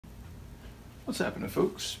What's happening,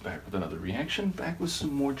 folks? Back with another reaction, back with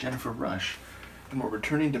some more Jennifer Rush. And we're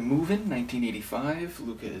returning to Movin, 1985.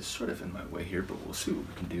 Luca is sort of in my way here, but we'll see what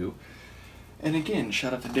we can do. And again,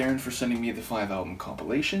 shout out to Darren for sending me the 5-album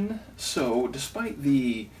compilation. So, despite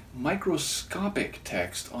the microscopic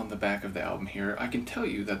text on the back of the album here, I can tell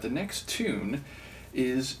you that the next tune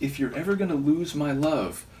is If You're Ever Gonna Lose My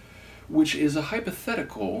Love, which is a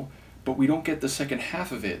hypothetical, but we don't get the second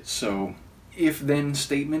half of it, so if-then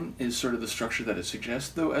statement is sort of the structure that it suggests,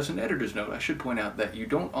 though as an editor's note I should point out that you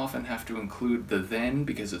don't often have to include the then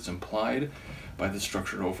because it's implied by the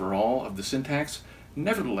structure overall of the syntax.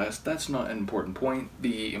 Nevertheless, that's not an important point.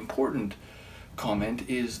 The important comment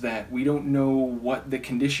is that we don't know what the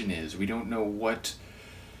condition is. We don't know what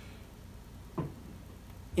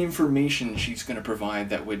information she's going to provide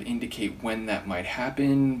that would indicate when that might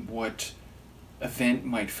happen, what event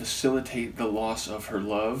might facilitate the loss of her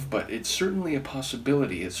love, but it's certainly a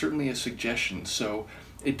possibility, it's certainly a suggestion. So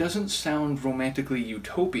it doesn't sound romantically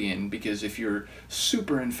utopian, because if you're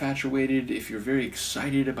super infatuated, if you're very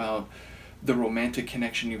excited about the romantic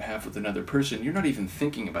connection you have with another person, you're not even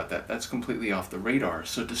thinking about that. That's completely off the radar.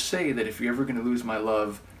 So to say that if you're ever going to lose my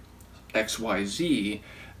love XYZ,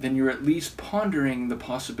 then you're at least pondering the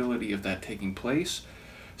possibility of that taking place.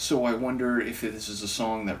 So I wonder if this is a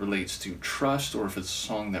song that relates to trust, or if it's a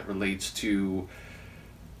song that relates to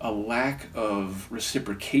a lack of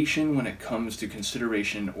reciprocation when it comes to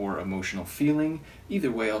consideration or emotional feeling. Either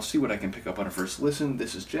way, I'll see what I can pick up on a first listen.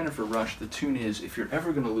 This is Jennifer Rush. The tune is If You're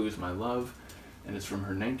Ever Gonna Lose My Love, and it's from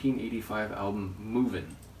her 1985 album,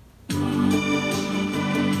 Movin'.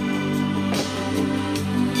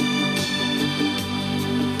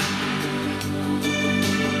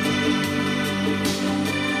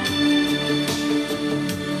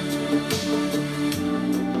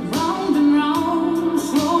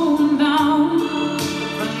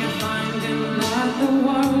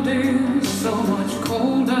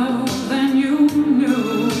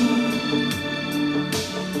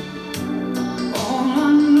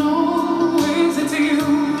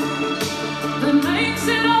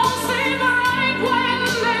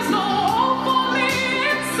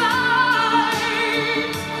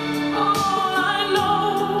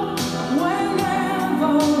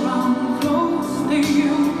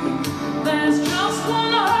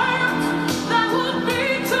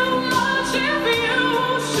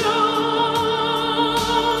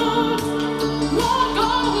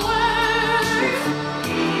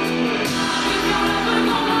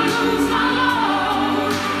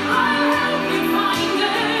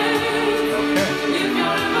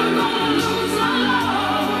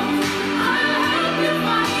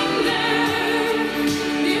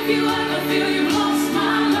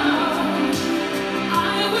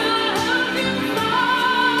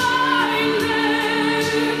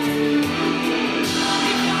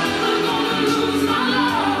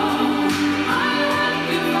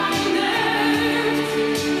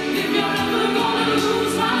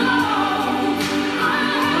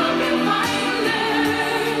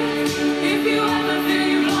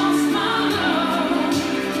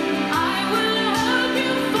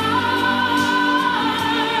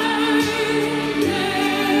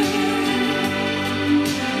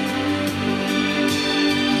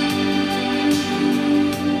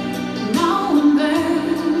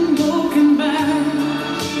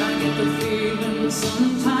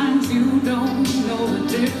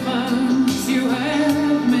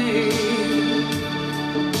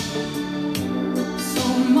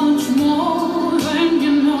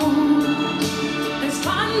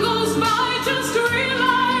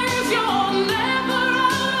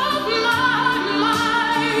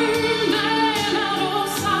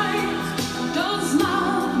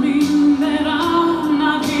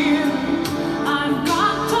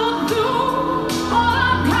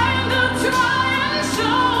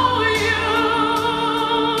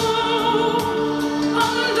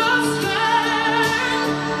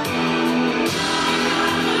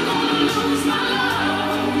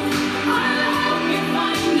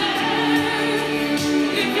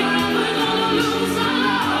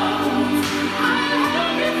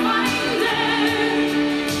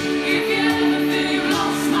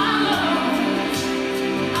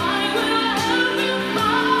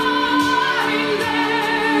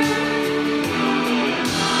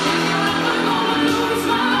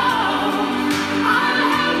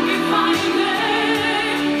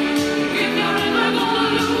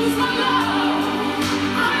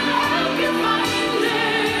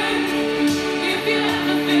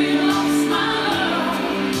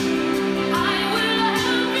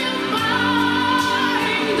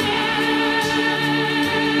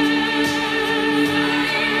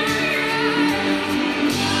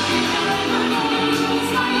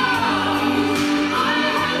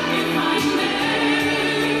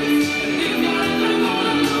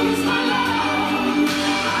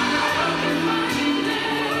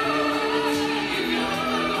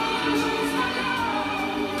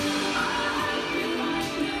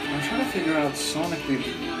 about sonically,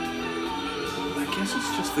 I guess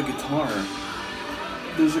it's just the guitar.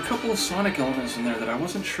 There's a couple of sonic elements in there that I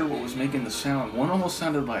wasn't sure what was making the sound. One almost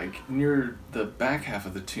sounded like near the back half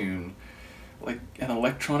of the tune, like an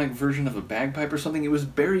electronic version of a bagpipe or something. It was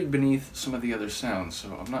buried beneath some of the other sounds,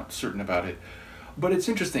 so I'm not certain about it. But it's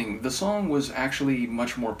interesting. The song was actually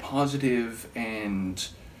much more positive and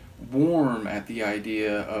warm at the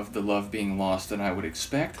idea of the love being lost than I would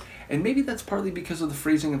expect. And maybe that's partly because of the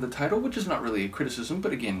phrasing of the title, which is not really a criticism,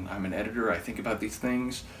 but again, I'm an editor, I think about these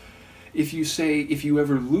things. If you say, if you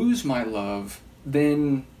ever lose my love,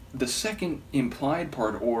 then the second implied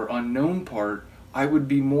part or unknown part, I would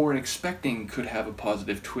be more expecting could have a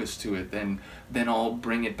positive twist to it than I'll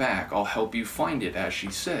bring it back, I'll help you find it, as she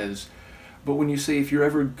says. But when you say, if you're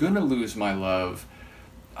ever gonna lose my love,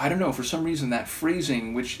 I don't know, for some reason that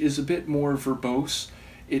phrasing, which is a bit more verbose,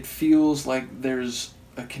 it feels like there's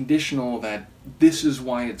a conditional that this is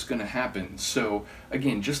why it's going to happen. So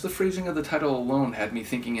again, just the phrasing of the title alone had me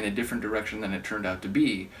thinking in a different direction than it turned out to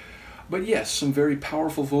be. But yes, some very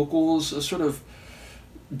powerful vocals, a sort of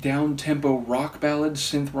down-tempo rock ballad,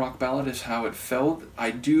 synth rock ballad is how it felt.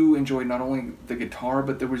 I do enjoy not only the guitar,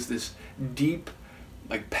 but there was this deep,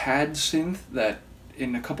 like, pad synth that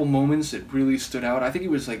in a couple moments it really stood out. I think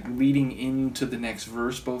it was like leading into the next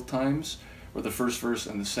verse both times, or the first verse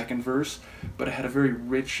and the second verse, but it had a very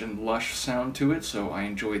rich and lush sound to it, so I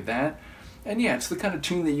enjoyed that. And yeah, it's the kind of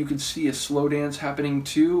tune that you could see a slow dance happening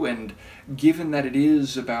to, and given that it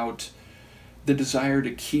is about the desire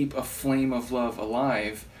to keep a flame of love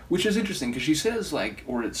alive, which is interesting because she says, like,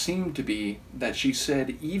 or it seemed to be, that she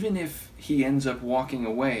said even if he ends up walking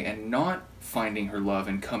away and not finding her love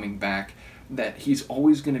and coming back, that he's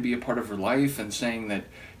always going to be a part of her life, and saying that,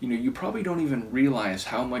 you know, you probably don't even realize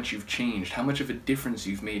how much you've changed, how much of a difference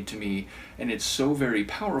you've made to me, and it's so very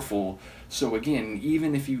powerful. So again,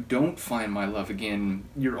 even if you don't find my love again,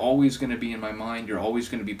 you're always going to be in my mind, you're always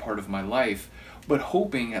going to be part of my life, but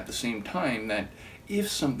hoping at the same time that if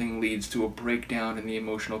something leads to a breakdown in the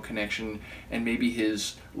emotional connection and maybe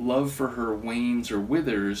his love for her wanes or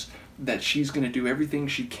withers, that she's going to do everything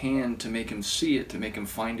she can to make him see it, to make him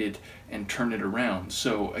find it, and turn it around.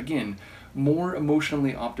 So again, more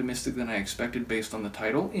emotionally optimistic than I expected based on the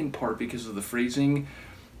title, in part because of the phrasing.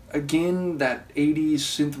 Again, that 80s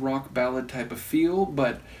synth rock ballad type of feel,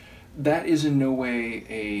 but that is in no way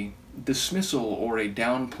a dismissal or a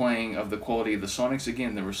downplaying of the quality of the Sonics.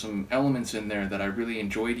 Again, there were some elements in there that I really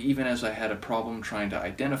enjoyed, even as I had a problem trying to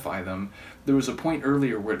identify them. There was a point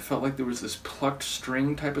earlier where it felt like there was this plucked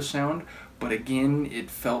string type of sound, but again, it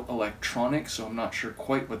felt electronic, so I'm not sure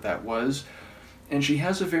quite what that was. And she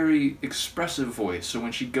has a very expressive voice, so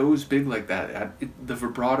when she goes big like that, the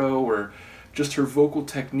vibrato or just her vocal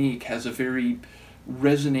technique has a very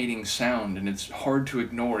resonating sound, and it's hard to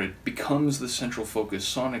ignore. It becomes the central focus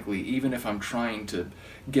sonically, even if I'm trying to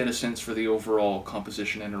get a sense for the overall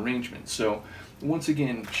composition and arrangement. So once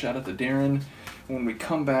again, shout out to Darren. When we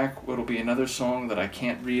come back, it'll be another song that I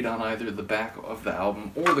can't read on either the back of the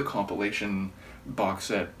album or the compilation box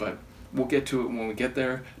set, but we'll get to it when we get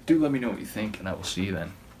there. Do let me know what you think, and I will see you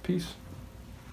then. Peace.